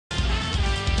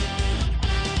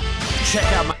check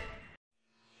out my...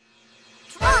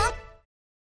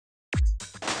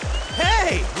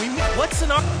 Hey! What's in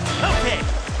our... Okay,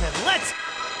 then let's...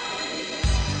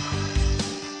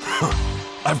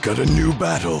 I've got a new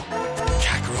battle.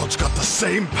 Kakarot's got the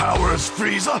same power as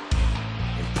Frieza?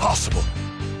 Impossible.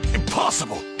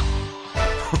 Impossible!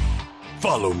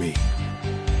 Follow me.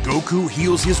 Goku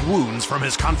heals his wounds from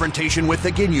his confrontation with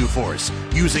the Ginyu Force,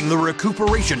 using the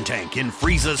recuperation tank in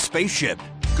Frieza's spaceship.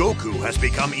 Goku has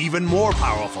become even more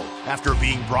powerful after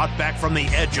being brought back from the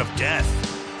edge of death.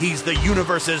 He's the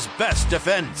universe's best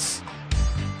defense.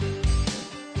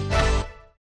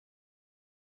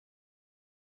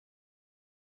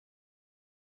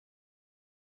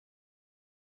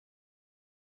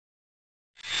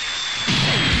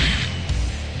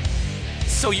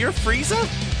 So you're Frieza?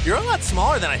 You're a lot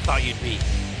smaller than I thought you'd be.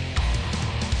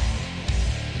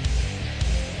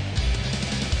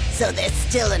 So there's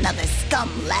still another scum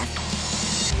left?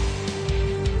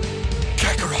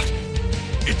 Kakarot,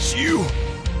 it's you!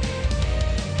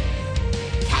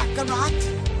 Kakarot?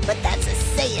 But that's a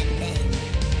Saiyan name.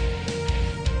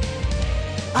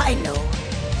 I know.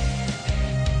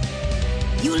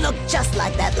 You look just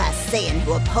like that last Saiyan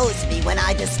who opposed me when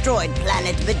I destroyed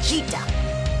planet Vegeta.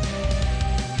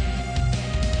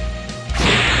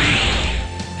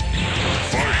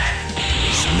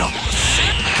 He's not the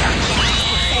same Kakarot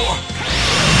before.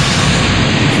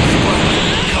 He's finally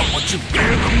become what you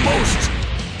fear the most.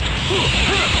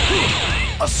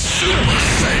 A Super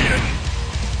Saiyan.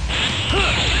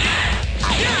 I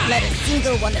won't let a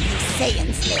single one of you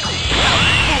Saiyans live.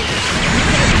 Hell, you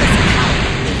could have just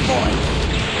counted before me.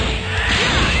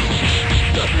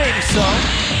 Maybe so.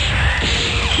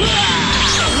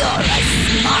 You're a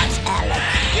smart aleck.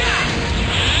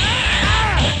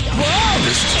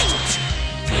 This distance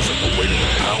feels like the weight of the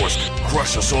powers could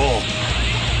crush us all.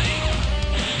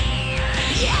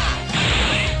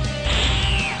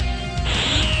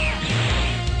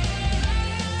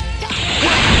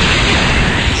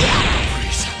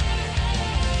 Frieza,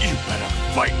 you better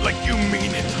fight like you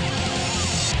mean it.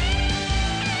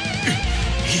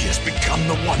 He has become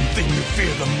the one thing you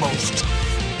fear the most.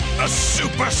 A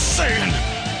Super Saiyan!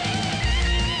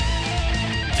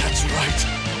 That's right.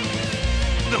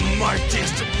 The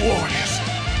mightiest of warriors.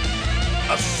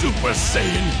 A Super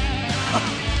Saiyan.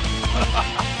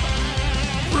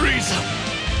 Frieza,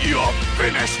 you're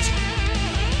finished.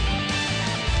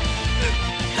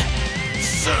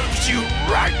 Serves you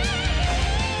right.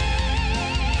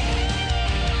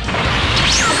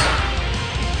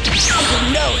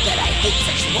 You know that I hate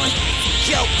such worthless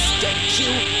jokes, don't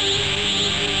you?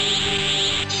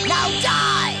 Now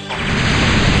die!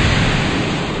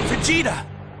 Vegeta!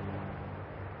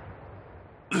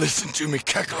 Listen to me,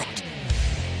 Kakarot.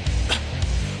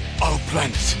 Our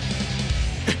planet.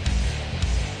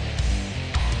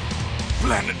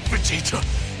 Planet Vegeta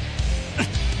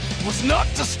was not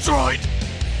destroyed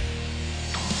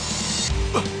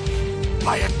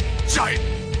by a giant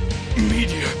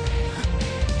meteor.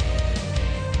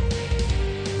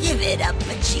 Give it up,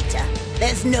 Vegeta.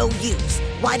 There's no use.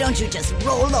 Why don't you just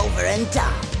roll over and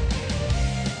die?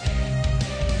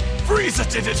 Frieza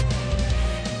did it!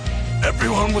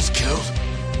 Everyone was killed.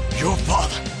 Your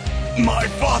father, my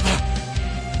father.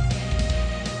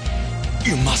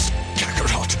 You must,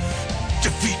 Kakarot,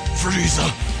 defeat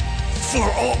Frieza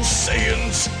for all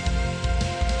Saiyans.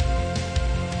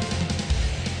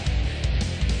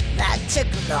 That took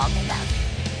long enough.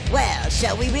 Well,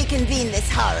 shall we reconvene this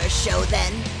horror show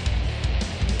then?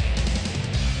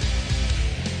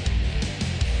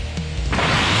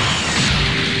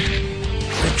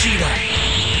 Vegeta!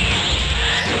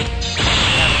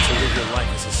 Having to live your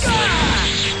life as a slave.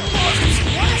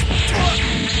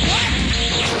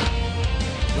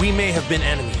 We may have been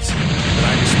enemies, but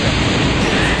I respect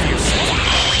you.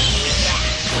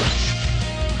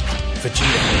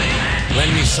 Vegeta,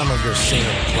 lend me some of your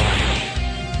Saiyan pride.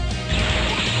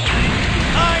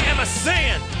 I am a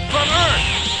Saiyan from Earth!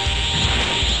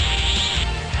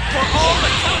 For all the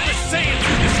countless Saiyans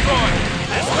you destroyed,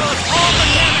 as well as all the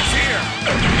damage here!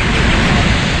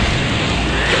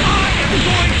 I am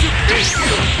going to beat you!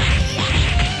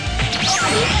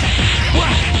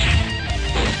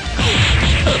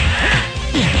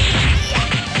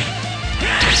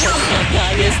 What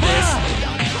guy is this?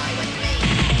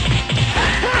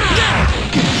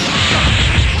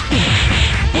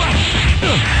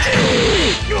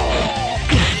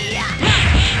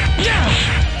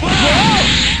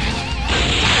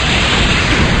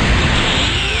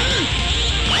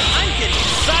 I'm getting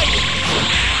excited!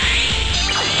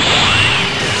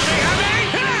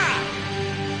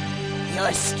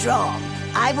 You're strong.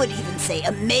 I I would even say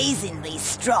amazingly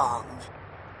strong.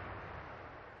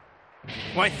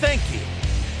 Why, thank you.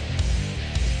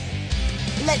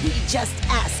 Let me just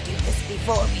ask you this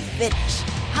before we finish.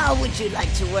 How would you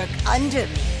like to work under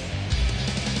me?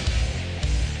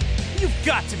 You've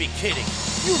got to be kidding.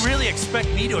 You really expect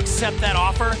me to accept that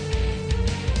offer?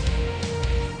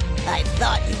 I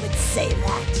thought you would say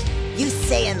that. You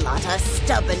Saiyan lot are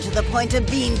stubborn to the point of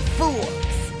being fools.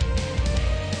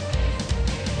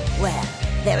 Well,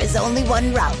 there is only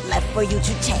one route left for you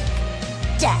to take.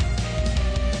 Death.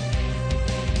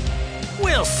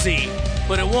 We'll see,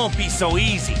 but it won't be so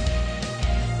easy.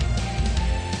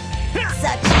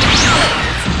 Such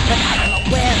words, but I am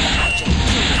aware of what you're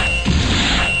doing.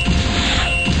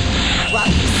 While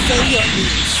you say you're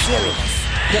being serious,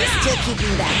 you're still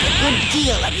keeping back a good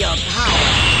deal of your power.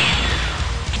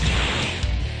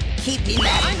 Keeping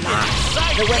that in mind,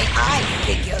 the way I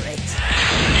figure it.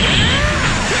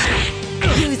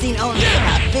 Using only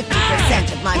about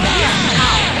 50% of my mental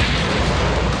power,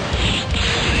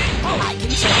 I can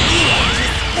show you into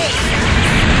space.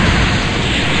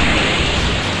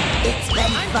 It's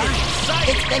been fun.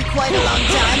 It's been quite a long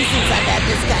time since I've had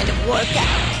this kind of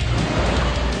workout.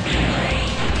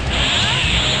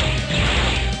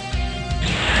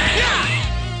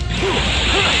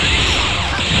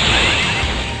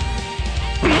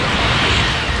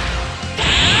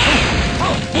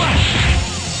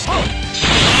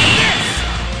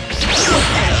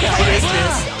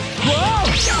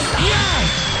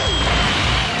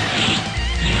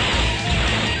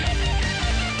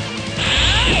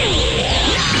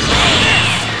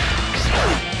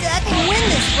 Dad can win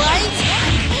this, right?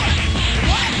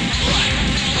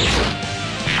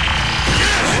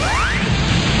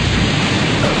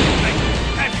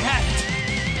 I've had it.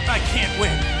 I can't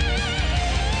win.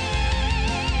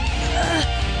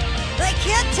 I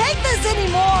can't take this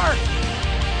anymore!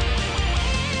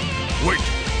 Wait!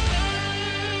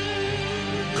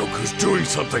 Goku's doing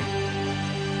something!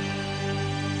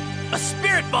 A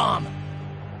spirit bomb!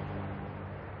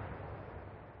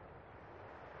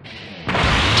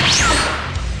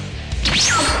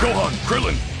 Gohan,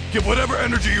 Krillin, give whatever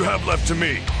energy you have left to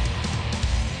me!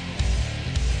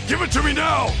 Give it to me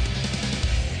now!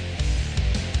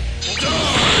 What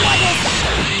is that?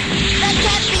 That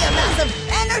can't be a mass of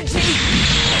energy!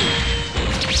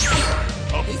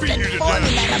 I'll He's beat been you to forming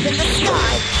death! that up in the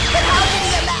sky, but how did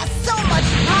he amass so much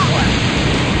power?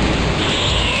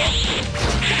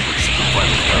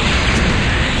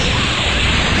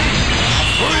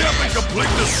 Hurry up and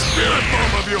complete the spirit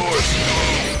bomb of yours!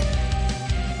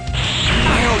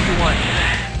 I owe you one.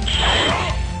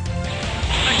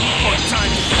 I need more time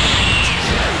to get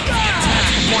to that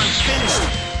before I'm finished.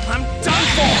 I'm done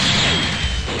for.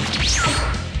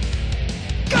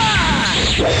 God!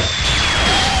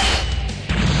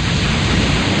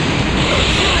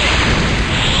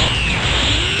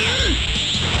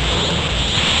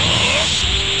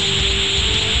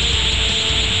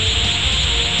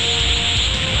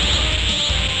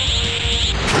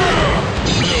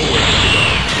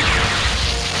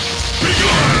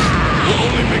 We're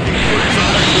only making Frieza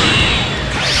angry!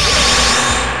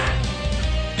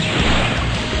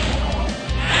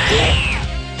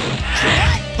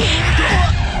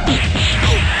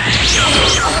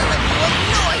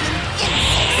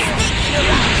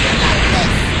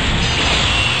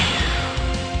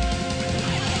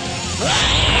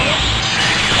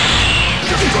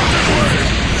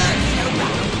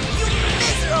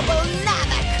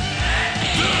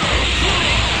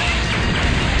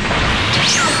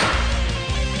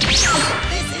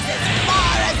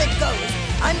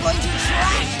 I'm going to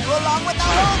trash you along with the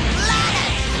whole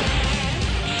planet!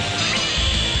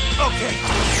 Okay,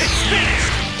 it's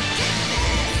finished!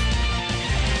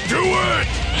 Do it!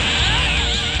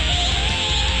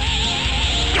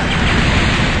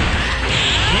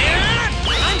 Yeah,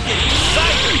 I'm getting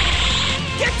excited!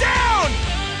 Get down!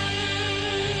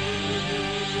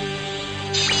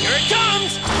 Here it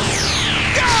comes!